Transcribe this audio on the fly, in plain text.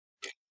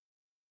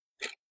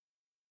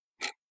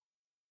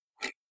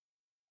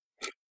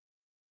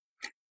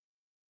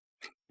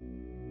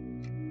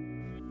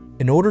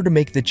In order to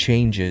make the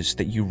changes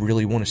that you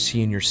really want to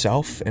see in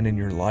yourself and in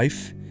your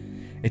life,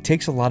 it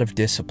takes a lot of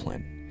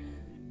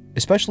discipline,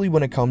 especially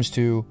when it comes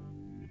to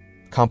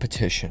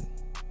competition.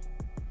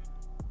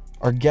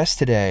 Our guest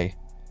today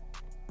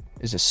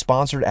is a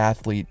sponsored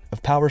athlete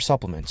of Power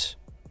Supplements.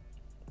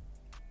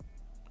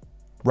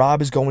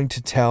 Rob is going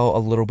to tell a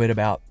little bit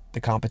about the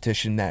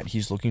competition that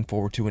he's looking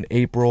forward to in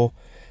April,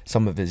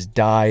 some of his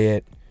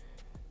diet,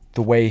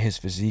 the way his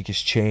physique has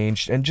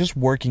changed, and just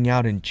working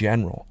out in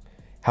general,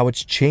 how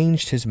it's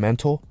changed his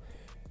mental,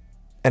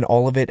 and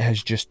all of it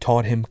has just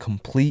taught him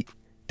complete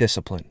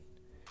discipline.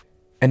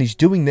 And he's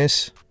doing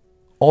this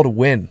all to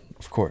win,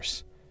 of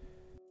course.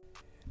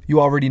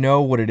 You already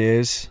know what it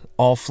is.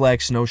 All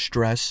flex, no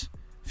stress.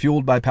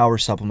 Fueled by Power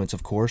Supplements,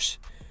 of course.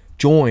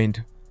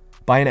 Joined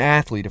by an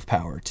athlete of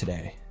power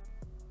today.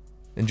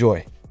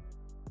 Enjoy.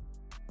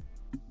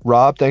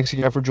 Rob, thanks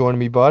again for joining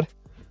me, bud.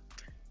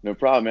 No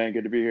problem, man.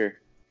 Good to be here.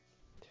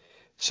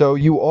 So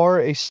you are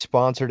a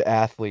sponsored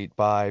athlete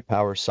by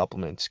Power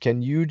Supplements.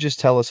 Can you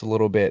just tell us a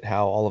little bit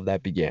how all of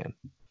that began?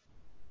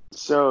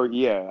 So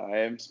yeah, I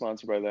am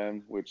sponsored by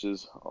them, which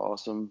is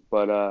awesome.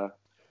 But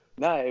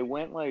nah, it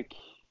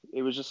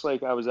was just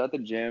like I was at the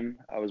gym,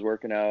 I was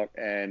working out,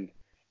 and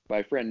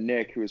my friend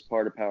Nick, who was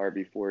part of Power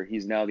before,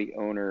 he's now the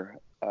owner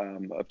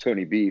of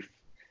Tony Beef,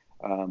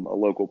 a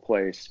local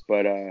place.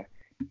 But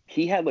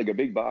he had like a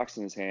big box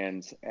in his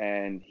hands,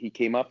 and he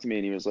came up to me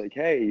and he was like,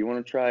 "Hey, you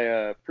want to try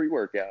a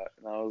pre-workout?"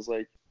 And I was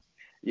like,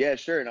 "Yeah,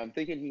 sure." And I'm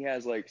thinking he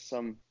has like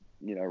some,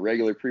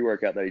 regular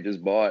pre-workout that he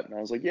just bought. And I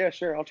was like, "Yeah,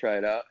 sure, I'll try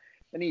it out."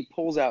 And he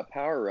pulls out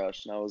Power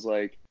Rush, and I was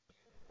like,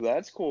 "Well,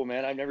 that's cool,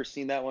 man. I've never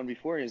seen that one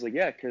before." And he's like,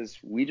 "Yeah, because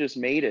we just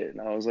made it." And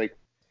I was like,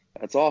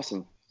 "That's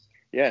awesome.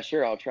 Yeah,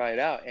 sure, I'll try it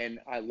out." And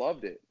I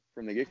loved it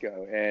from the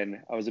get-go, and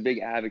I was a big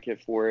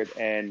advocate for it.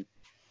 And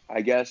I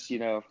guess,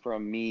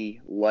 from me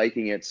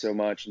liking it so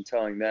much and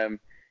telling them,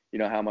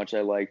 how much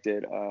I liked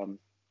it,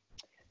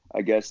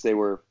 I guess they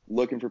were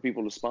looking for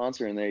people to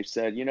sponsor, and they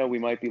said, we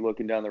might be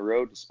looking down the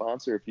road to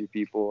sponsor a few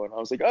people. And I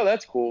was like, "Oh,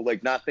 that's cool."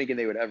 Like, not thinking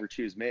they would ever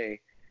choose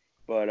me,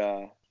 but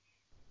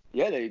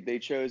yeah, they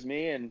chose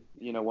me, and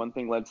one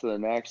thing led to the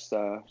next.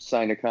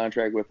 Signed a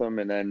contract with them,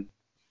 and then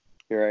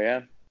here I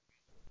am.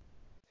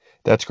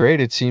 That's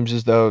great. It seems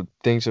as though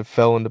things have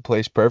fell into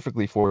place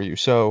perfectly for you.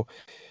 So,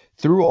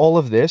 through all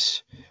of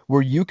this,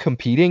 were you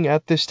competing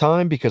at this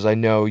time? Because I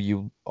know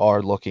you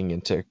are looking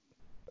into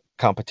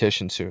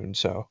competition soon.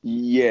 So,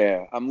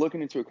 Yeah, I'm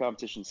looking into a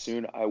competition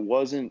soon. I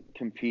wasn't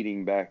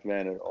competing back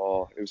then at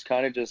all. It was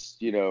kind of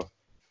just,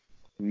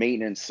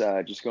 maintenance,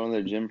 just going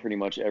to the gym pretty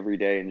much every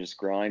day and just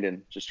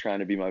grinding, just trying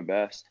to be my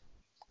best.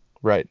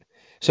 right.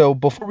 So,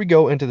 before we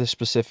go into the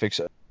specifics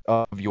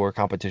of your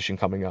competition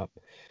coming up,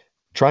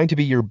 trying to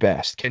be your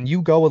best, can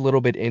you go a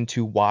little bit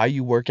into why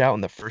you work out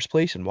in the first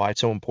place and why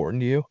it's so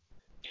important to you?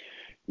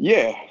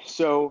 Yeah,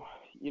 so,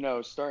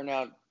 starting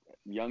out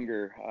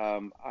younger,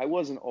 I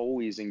wasn't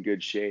always in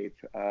good shape.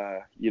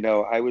 I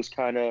was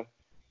kind of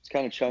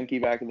chunky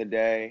back in the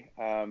day,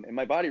 and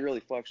my body really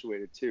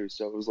fluctuated too.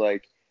 So it was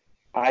like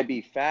I'd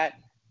be fat,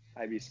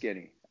 I'd be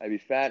skinny. I'd be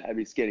fat, I'd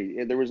be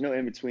skinny. There was no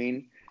in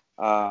between.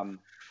 Um,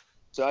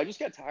 so I just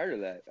got tired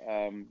of that.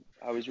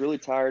 I was really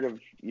tired of,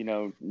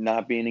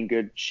 not being in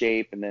good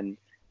shape and then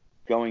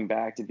going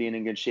back to being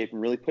in good shape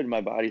and really putting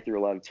my body through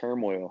a lot of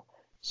turmoil.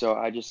 So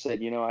I just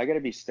said, I got to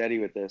be steady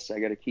with this. I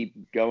got to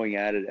keep going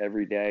at it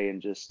every day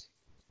and just,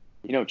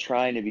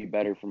 trying to be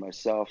better for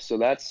myself. So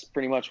that's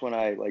pretty much when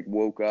I like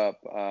woke up.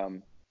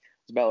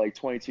 It's about like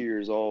 22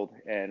 years old,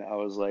 and I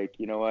was like,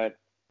 you know what?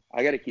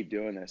 I got to keep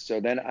doing this. So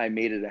then I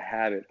made it a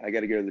habit. I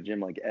got to go to the gym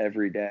like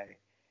every day.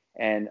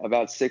 And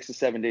about 6 to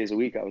 7 days a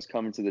week, I was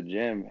coming to the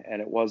gym,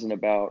 and it wasn't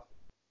about,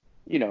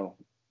 you know,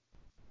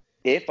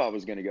 if I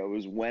was going to go, it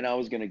was when I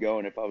was going to go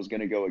and if I was going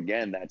to go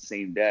again that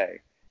same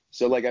day.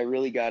 So like I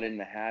really got in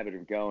the habit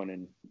of going,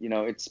 and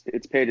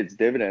it's paid its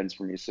dividends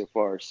for me so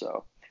far. So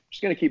I'm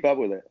just going to keep up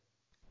with it.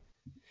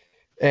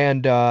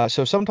 And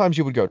so sometimes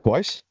you would go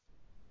twice.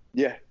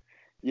 Yeah.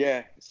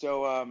 Yeah.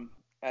 So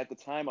at the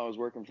time I was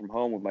working from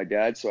home with my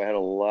dad, so I had a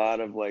lot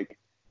of like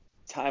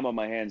time on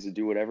my hands to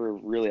do whatever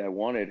really I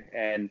wanted.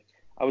 And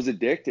I was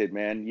addicted,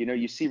 man.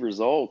 You see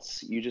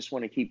results, you just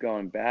want to keep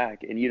going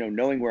back. And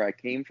knowing where I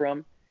came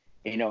from,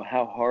 and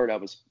how hard I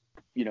was,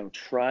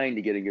 trying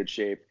to get in good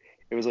shape.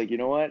 It was like, you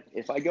know what?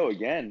 If I go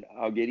again,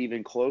 I'll get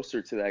even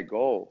closer to that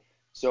goal.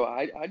 So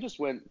I just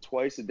went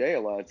twice a day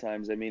a lot of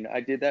times. I mean, I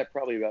did that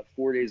probably about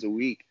 4 days a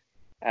week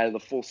out of the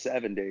full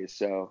 7 days.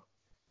 So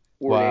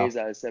four Wow. days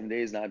out of 7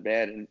 days, not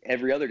bad. And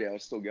every other day I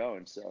was still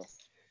going. So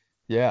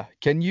Yeah.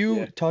 Can you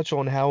yeah. touch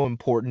on how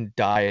important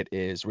diet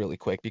is really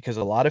quick? Because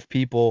a lot of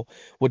people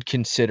would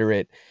consider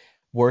it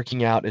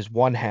working out is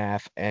one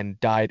half and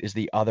diet is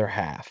the other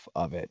half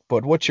of it.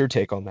 But what's your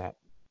take on that?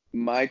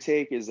 My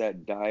take is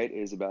that diet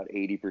is about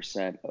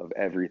 80% of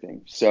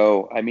everything.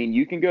 So, I mean,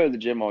 you can go to the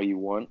gym all you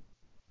want,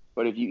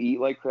 but if you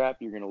eat like crap,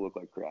 you're going to look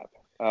like crap.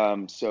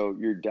 So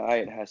your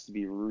diet has to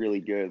be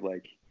really good.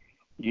 Like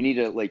you need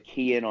to like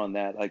key in on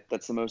that. Like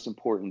that's the most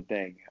important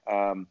thing.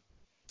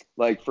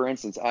 Like for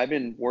instance, I've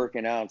been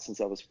working out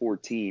since I was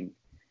 14,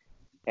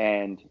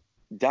 and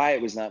diet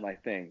was not my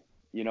thing.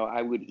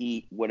 I would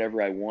eat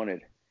whatever I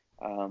wanted.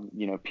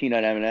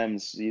 Peanut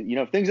M&Ms,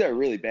 things that are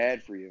really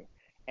bad for you.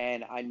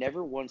 And I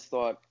never once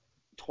thought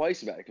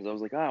twice about it because I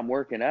was like, I'm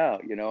working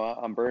out,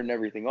 I'm burning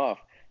everything off.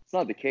 It's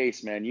not the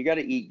case, man. You got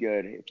to eat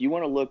good. If you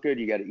want to look good,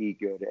 you got to eat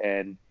good.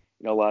 And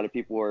a lot of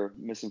people are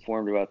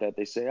misinformed about that.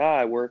 They say,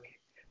 I work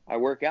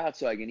out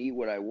so I can eat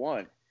what I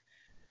want.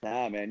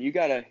 Nah, man, you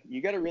gotta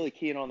really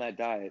key in on that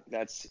diet.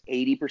 That's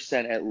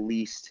 80% at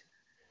least,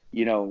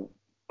 you know,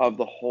 of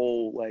the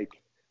whole like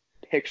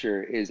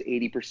picture is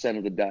 80%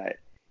 of the diet.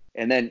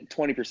 And then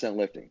 20%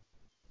 lifting.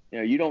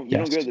 You don't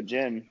Yes. go to the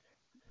gym,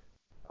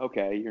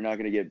 okay, you're not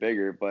gonna get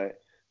bigger, but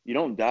you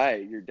don't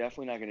diet, you're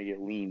definitely not gonna get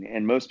lean.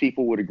 And most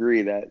people would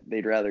agree that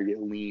they'd rather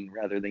get lean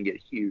rather than get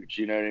huge,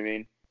 you know what I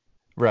mean?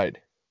 Right.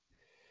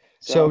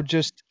 So So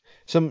just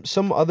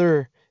some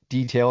other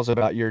details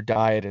about your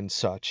diet and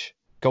such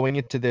going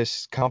into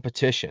this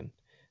competition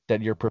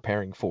that you're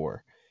preparing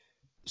for.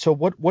 So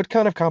what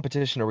kind of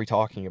competition are we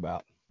talking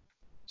about?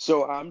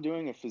 So I'm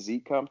doing a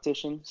physique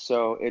competition.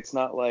 So it's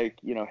not like,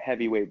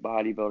 heavyweight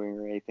bodybuilding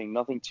or anything,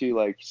 nothing too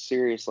like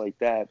serious like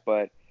that.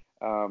 But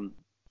um,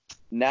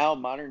 now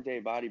modern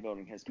day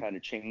bodybuilding has kind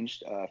of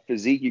changed.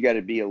 Physique, you got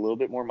to be a little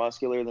bit more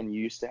muscular than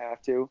you used to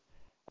have to.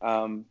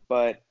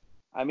 But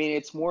I mean,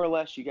 it's more or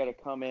less you got to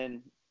come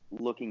in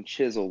looking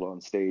chiseled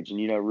on stage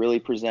and, really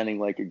presenting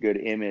like a good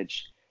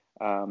image.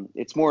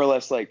 It's more or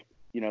less like,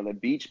 the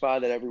beach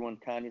bod that everyone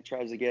kind of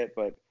tries to get,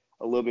 but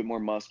a little bit more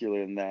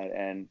muscular than that.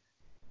 And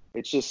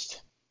it's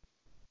just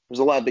there's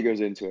a lot that goes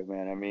into it,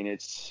 man. I mean,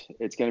 it's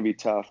going to be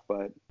tough,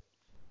 but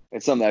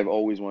it's something I've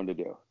always wanted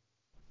to do.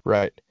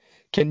 Right.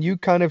 Can you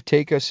kind of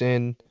take us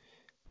in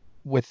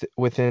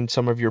within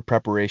some of your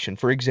preparation?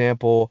 For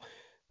example,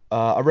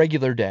 a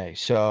regular day.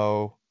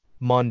 So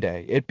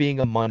Monday, it being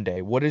a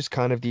Monday, what does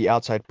kind of the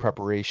outside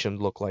preparation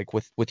look like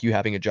with you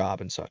having a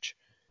job and such?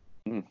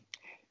 Mm.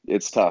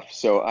 It's tough.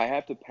 So I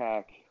have to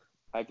pack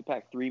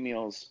 3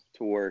 meals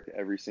to work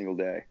every single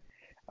day,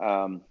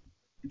 um,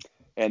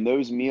 and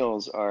those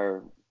meals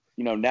are,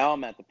 now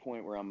I'm at the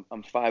point where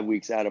I'm 5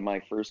 weeks out of my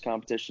first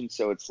competition,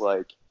 so it's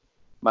like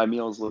my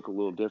meals look a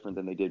little different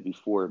than they did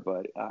before.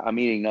 But I'm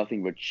eating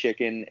nothing but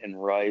chicken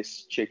and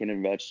rice, chicken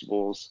and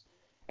vegetables,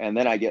 and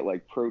then I get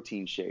like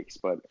protein shakes.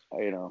 But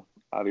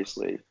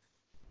obviously,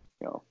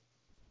 you know,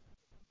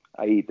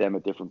 I eat them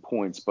at different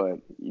points. But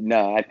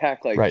no, I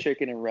pack like Right.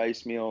 chicken and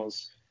rice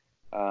meals,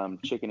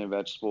 chicken and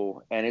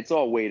vegetable, and it's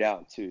all weighed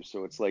out too.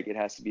 So it's like it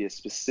has to be a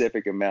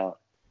specific amount.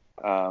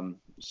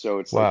 So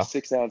it's like Wow.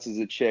 6 ounces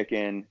of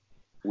chicken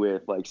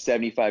with like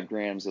 75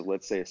 grams of,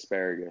 let's say,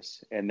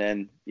 asparagus, and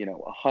then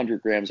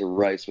 100 grams of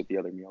rice with the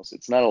other meals.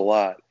 It's not a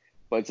lot,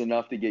 but it's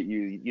enough to get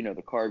you,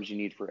 the carbs you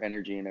need for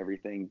energy and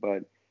everything.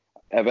 But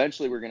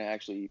eventually, we're going to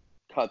actually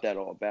cut that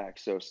all back.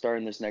 So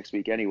starting this next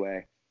week,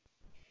 anyway,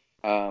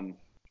 um,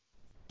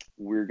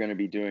 we're going to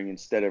be doing,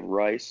 instead of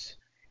rice,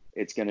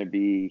 it's going to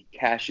be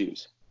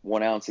cashews,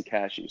 1 ounce of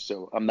cashews.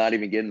 So I'm not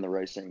even getting the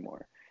rice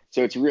anymore.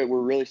 So it's real. We're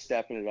really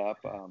stepping it up.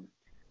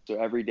 So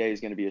every day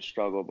is going to be a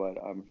struggle, but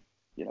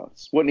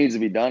it's what needs to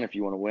be done if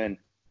you want to win.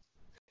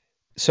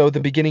 So the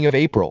beginning of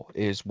April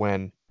is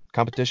when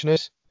competition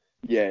is?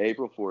 Yeah,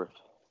 April 4th.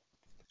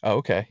 Oh,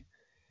 okay.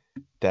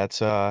 That's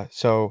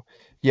so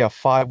yeah,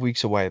 5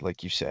 weeks away,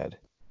 like you said.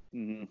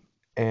 Hmm.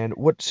 And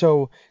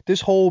so this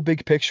whole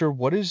big picture,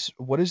 what is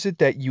it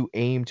that you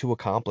aim to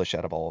accomplish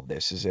out of all of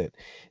this? Is it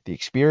the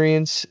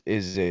experience?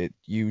 Is it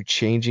you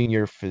changing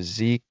your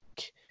physique?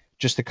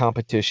 Just the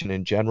competition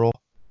in general?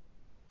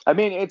 I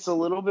mean, it's a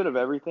little bit of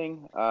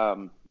everything.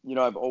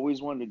 I've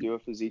always wanted to do a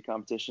physique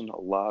competition. A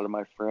lot of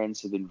my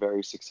friends have been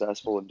very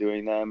successful in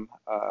doing them.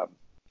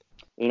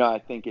 I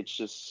think it's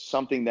just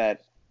something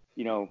that,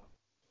 you know,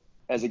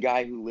 as a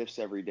guy who lifts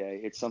every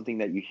day, it's something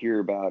that you hear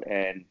about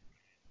and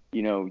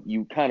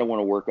you kind of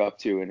want to work up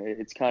to. And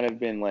it's kind of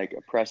been like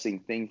a pressing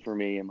thing for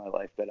me in my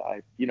life that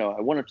I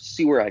want to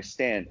see where I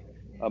stand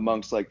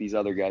amongst like these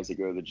other guys that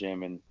go to the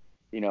gym and,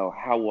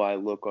 how will I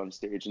look on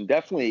stage? And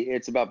definitely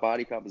it's about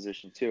body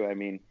composition too. I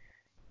mean,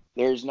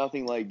 there's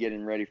nothing like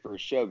getting ready for a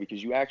show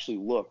because you actually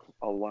look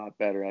a lot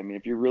better. I mean,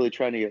 if you're really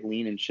trying to get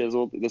lean and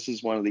chiseled, this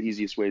is one of the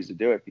easiest ways to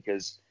do it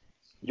because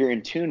you're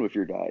in tune with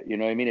your diet. You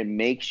know what I mean? It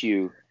makes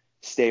you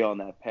stay on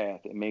that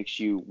path. It makes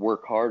you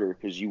work harder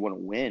because you want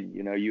to win.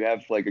 You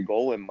have like a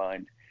goal in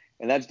mind,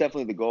 and that's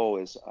definitely the goal.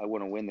 Is I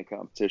want to win the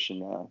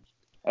competition.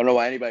 I don't know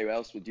why anybody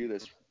else would do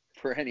this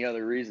for any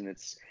other reason.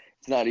 It's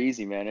not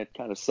easy, man. It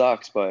kind of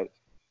sucks, but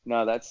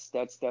no, that's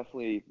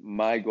definitely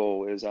my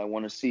goal. Is I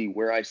want to see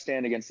where I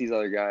stand against these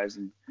other guys,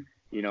 and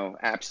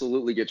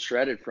absolutely get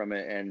shredded from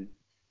it, and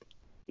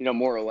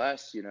more or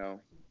less,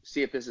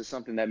 see if this is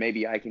something that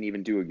maybe I can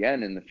even do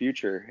again in the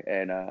future.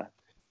 And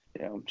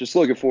just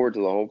looking forward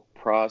to the whole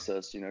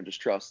process.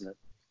 Just trusting it.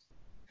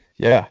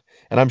 Yeah.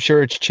 And I'm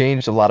sure it's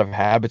changed a lot of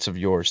habits of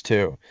yours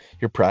too.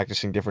 You're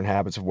practicing different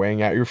habits of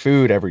weighing out your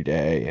food every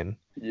day and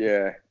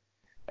Yeah,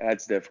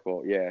 that's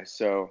difficult. Yeah.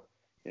 So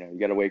You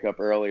got to wake up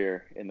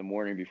earlier in the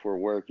morning before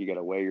work. You got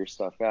to weigh your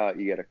stuff out.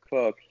 You got to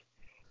cook.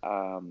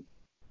 Um,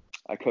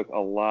 I cook a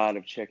lot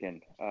of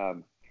chicken.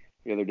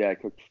 The other day I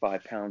cooked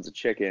 5 pounds of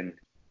chicken,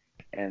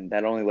 and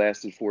that only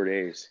lasted 4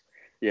 days.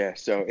 Yeah,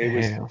 so it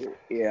was. Damn.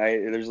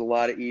 Yeah, there's a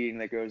lot of eating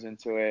that goes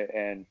into it,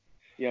 and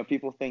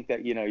people think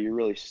that you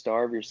really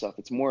starve yourself.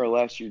 It's more or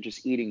less you're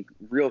just eating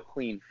real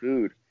clean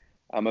food.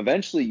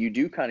 Eventually, you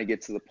do kind of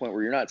get to the point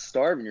where you're not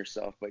starving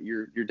yourself, but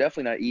you're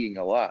definitely not eating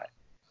a lot.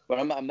 But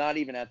I'm not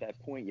even at that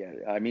point yet.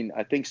 I mean,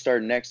 I think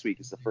starting next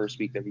week is the first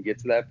week that we get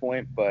to that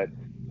point, but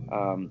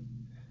um,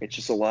 it's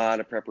just a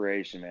lot of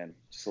preparation, man.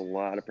 Just a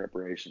lot of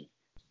preparation.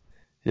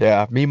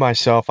 Yeah, me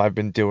myself, I've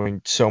been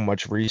doing so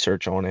much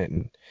research on it,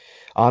 and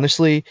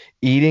honestly,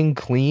 eating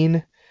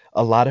clean,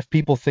 a lot of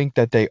people think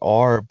that they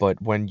are, but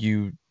when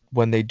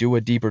they do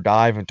a deeper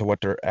dive into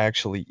what they're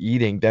actually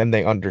eating, then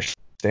they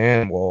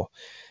understand, well,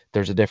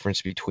 there's a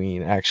difference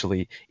between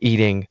actually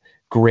eating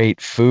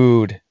great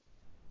food,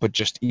 but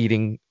just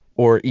eating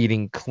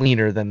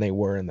cleaner than they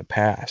were in the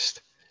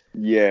past.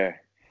 Yeah,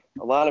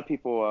 a lot of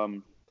people,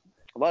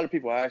 a lot of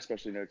people I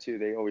especially know too.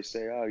 They always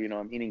say, "Oh,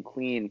 I'm eating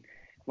clean."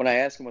 When I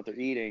ask them what they're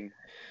eating,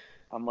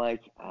 I'm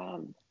like,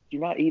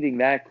 "You're not eating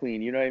that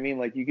clean." You know what I mean?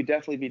 Like you could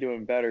definitely be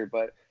doing better.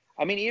 But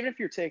I mean, even if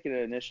you're taking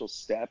an initial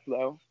step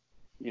though,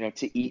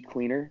 to eat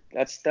cleaner,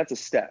 that's a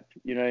step.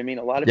 You know what I mean?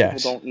 A lot of people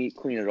Yes. don't eat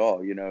clean at all.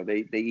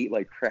 They eat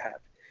like crap,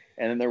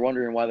 and then they're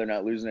wondering why they're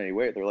not losing any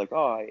weight. They're like,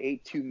 "Oh, I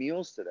ate 2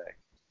 meals today.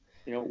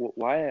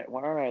 Why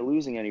aren't I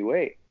losing any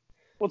weight?"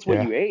 Well, it's what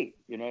Yeah. you ate.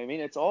 You know what I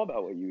mean? It's all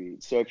about what you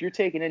eat. So if you're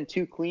taking in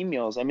 2 clean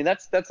meals, I mean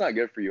that's not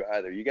good for you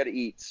either. You got to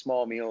eat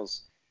small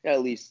meals. You gotta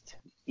at least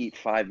eat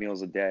 5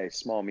 meals a day,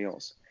 small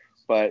meals.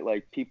 But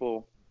like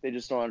people, they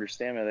just don't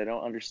understand it. They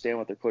don't understand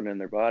what they're putting in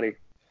their body,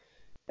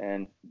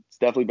 and it's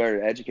definitely better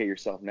to educate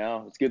yourself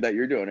now. It's good that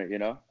you're doing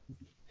it.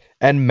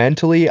 And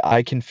mentally,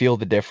 I can feel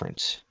the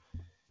difference.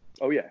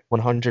 Oh yeah.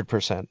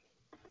 100%.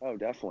 Oh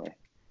definitely.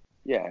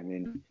 Yeah. I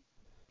mean,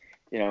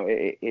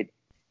 it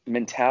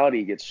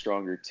mentality gets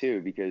stronger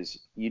too because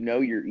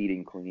you're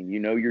eating clean,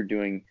 you're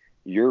doing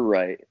you're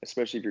right,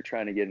 especially if you're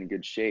trying to get in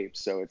good shape.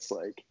 So it's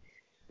like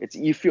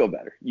you feel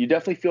better. You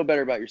definitely feel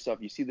better about yourself.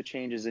 You see the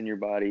changes in your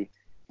body.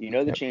 The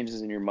Yep.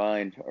 changes in your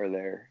mind are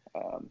there.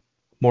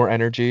 More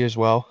energy as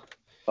well,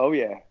 Oh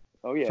yeah,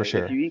 oh yeah. for If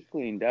sure. you eat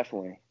clean,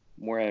 definitely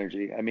more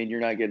energy. I mean, you're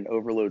not getting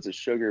overloads of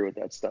sugar with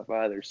that stuff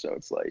either. So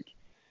it's like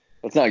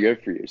that's not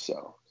good for you.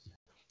 So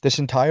This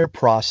entire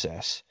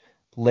process,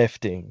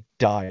 lifting,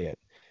 diet,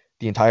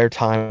 the entire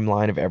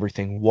timeline of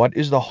everything, what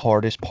is the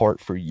hardest part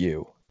for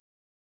you?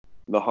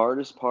 the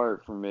hardest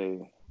part for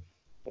me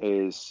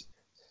is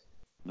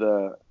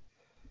the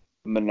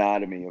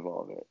monotony of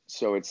all of it.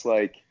 So it's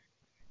like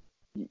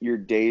your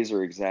days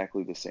are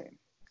exactly the same.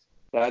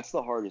 That's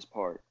the hardest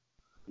part,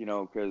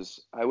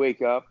 because I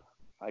wake up,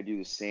 I do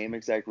the same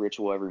exact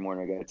ritual every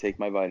morning. I got to take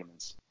my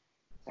vitamins.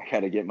 I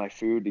got to get my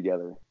food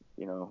together.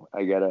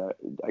 I got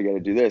to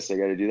do this, I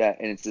got to do that.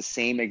 And it's the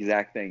same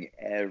exact thing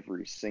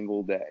every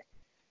single day.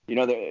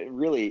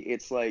 Really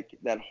it's like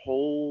that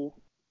whole,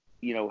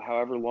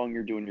 however long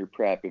you're doing your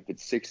prep, if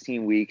it's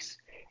 16 weeks,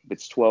 if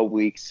it's 12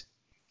 weeks,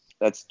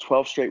 that's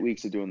 12 straight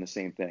weeks of doing the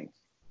same thing.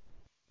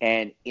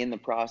 And in the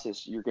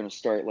process, you're going to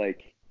start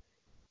like,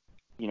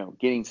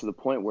 getting to the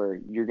point where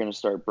you're going to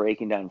start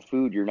breaking down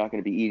food. You're not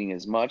going to be eating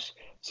as much.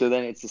 So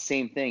then it's the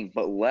same thing,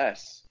 but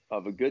less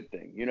of a good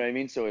thing. You know what I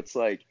mean? So it's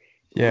like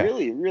Yeah.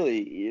 really, really,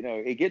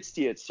 it gets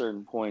to you at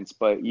certain points,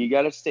 but you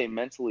got to stay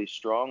mentally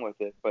strong with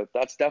it. But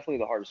that's definitely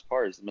the hardest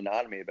part is the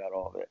monotony about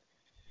all of it.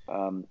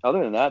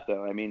 Other than that,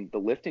 though, I mean, the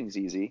lifting's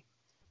easy.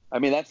 I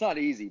mean, that's not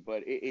easy,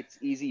 but it's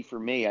easy for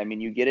me. I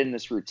mean, you get in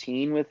this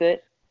routine with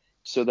it.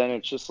 So then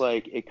it's just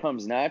like it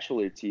comes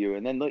naturally to you.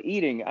 And then the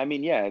eating, I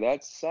mean, yeah,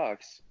 that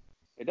sucks.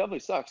 It definitely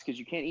sucks because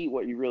you can't eat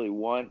what you really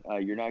want.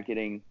 You're not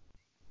getting,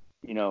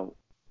 you know,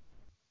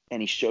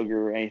 any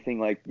sugar or anything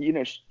like,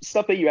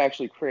 stuff that you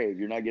actually crave.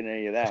 You're not getting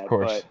any of Of that.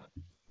 course.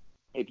 But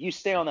if you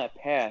stay on that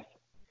path,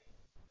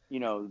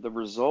 the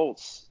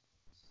results,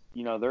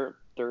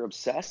 they're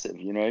obsessive.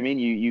 You know what I mean?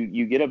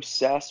 You get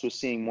obsessed with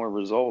seeing more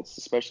results,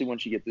 especially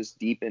once you get this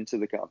deep into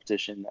the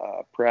competition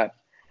prep.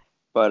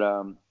 But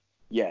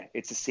yeah,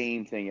 it's the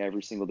same thing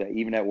every single day,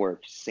 even at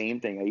work. Same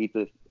thing.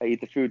 I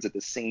eat the foods at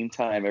the same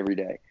time every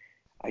day.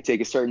 I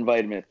take a certain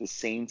vitamin at the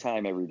same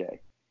time every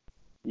day.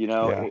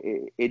 Yeah.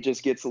 It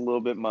just gets a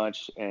little bit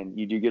much, and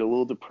you do get a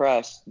little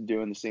depressed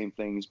doing the same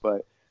things.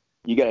 But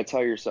you got to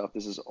tell yourself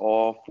this is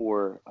all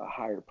for a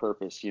higher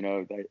purpose.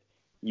 That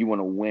you want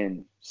to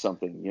win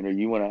something.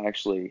 You want to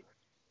actually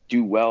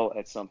do well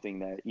at something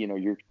that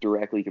you're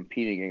directly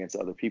competing against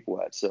other people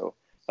at. So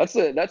that's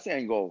the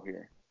end goal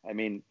here. I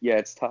mean, yeah,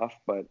 it's tough,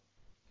 but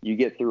you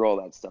get through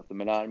all that stuff. The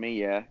monotony,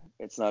 yeah,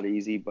 it's not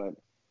easy, but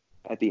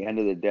at the end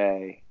of the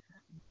day,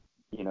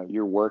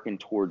 you're working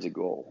towards a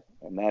goal,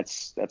 and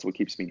that's what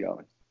keeps me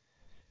going.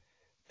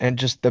 And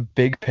just the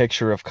big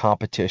picture of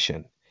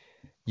competition.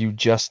 You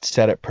just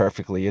said it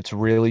perfectly. It's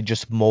really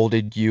just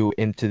molded you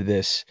into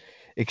this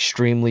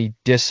extremely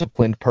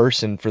disciplined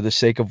person for the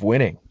sake of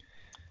winning.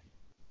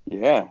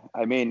 Yeah,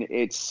 I mean,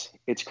 it's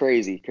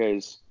crazy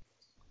because,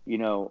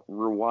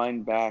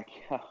 rewind back,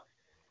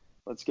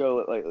 let's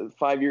go like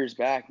 5 years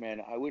back,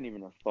 man. I wouldn't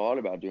even have thought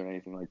about doing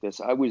anything like this.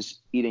 I was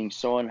eating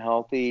so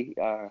unhealthy,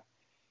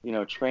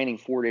 training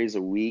 4 days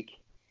a week,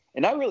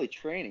 and not really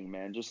training,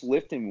 man, just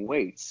lifting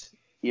weights.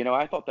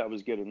 I thought that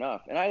was good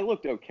enough, and I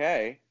looked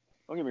okay.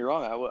 Don't get me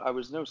wrong, I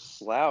was no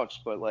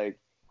slouch, but like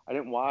I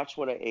didn't watch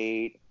what I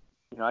ate.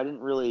 I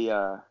didn't really.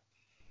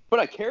 But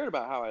I cared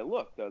about how I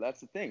looked, though.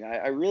 That's the thing.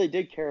 I really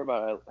did care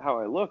about how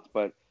I looked,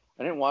 but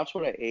I didn't watch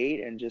what I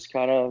ate and just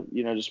kind of,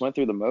 just went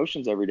through the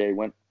motions every day.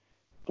 Went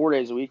 4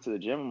 days a week to the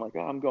gym. I'm like, oh,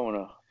 I'm going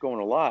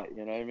a lot.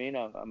 You know what I mean?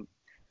 I'm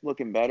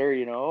looking better.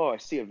 Oh, I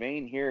see a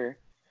vein here,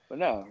 but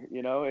no,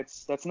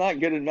 that's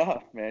not good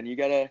enough, man. You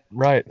gotta,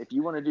 Right. if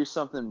you want to do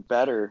something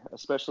better,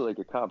 especially like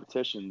a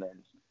competition,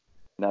 then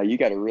now you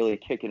got to really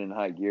kick it in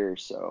high gear.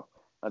 So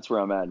that's where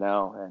I'm at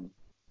now, and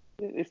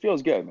it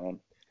feels good, man.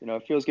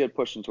 It feels good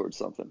pushing towards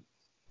something.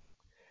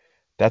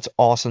 That's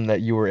awesome that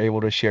you were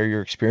able to share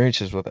your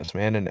experiences with us,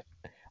 man. And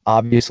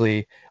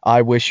obviously,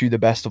 I wish you the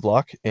best of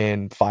luck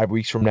in 5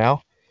 weeks from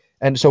now.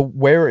 And so,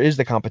 where is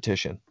the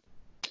competition?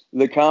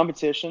 The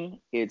competition,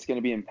 it's going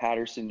to be in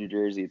Paterson, New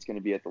Jersey. It's going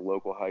to be at the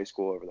local high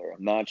school over there.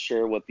 I'm not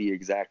sure what the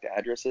exact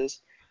address is.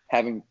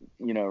 Haven't,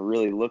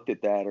 really looked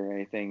at that or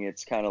anything.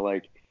 It's kind of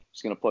like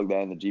just going to plug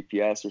that in the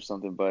GPS or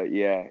something. But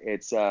yeah,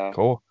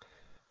 Cool.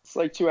 it's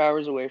like 2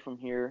 hours away from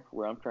here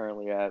where I'm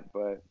currently at.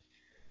 But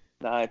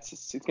nah,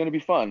 it's going to be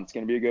fun. It's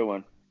going to be a good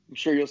one. I'm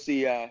sure you'll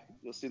see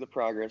the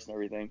progress and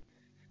everything.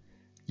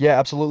 Yeah,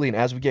 absolutely. And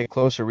as we get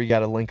closer, we got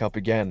to link up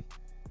again.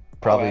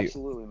 Oh, Probably,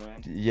 absolutely,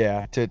 man.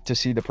 yeah, to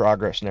see the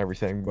progress and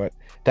everything. But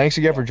thanks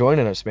again for Definitely.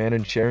 joining us, man,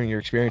 and sharing your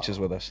experiences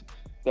Oh, with us.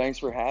 thanks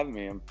for having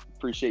me. I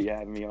appreciate you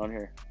having me on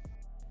here.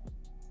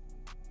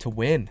 To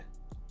win.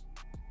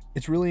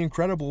 It's really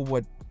incredible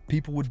what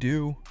people would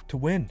do to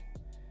win.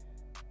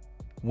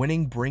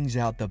 Winning brings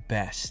out the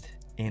best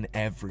in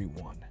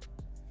everyone.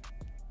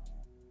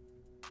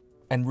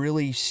 And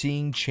really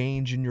seeing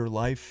change in your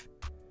life,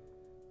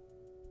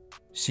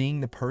 seeing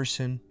the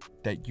person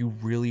that you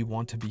really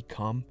want to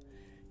become,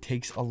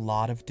 takes a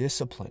lot of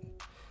discipline.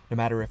 No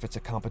matter if it's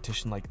a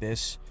competition like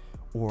this,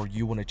 or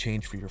you want to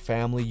change for your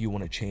family, you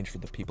want to change for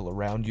the people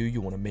around you, you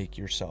want to make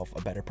yourself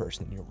a better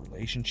person in your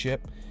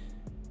relationship,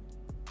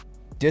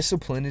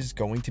 discipline is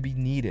going to be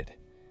needed.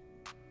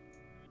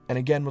 And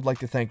again, would like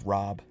to thank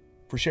Rob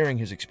for sharing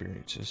his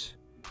experiences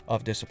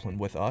of discipline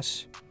with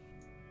us.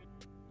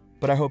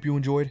 But I hope you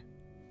enjoyed.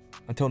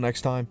 Until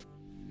next time,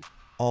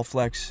 all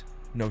flex,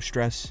 no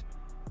stress,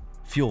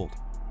 fueled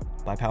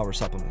by Power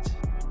Supplements.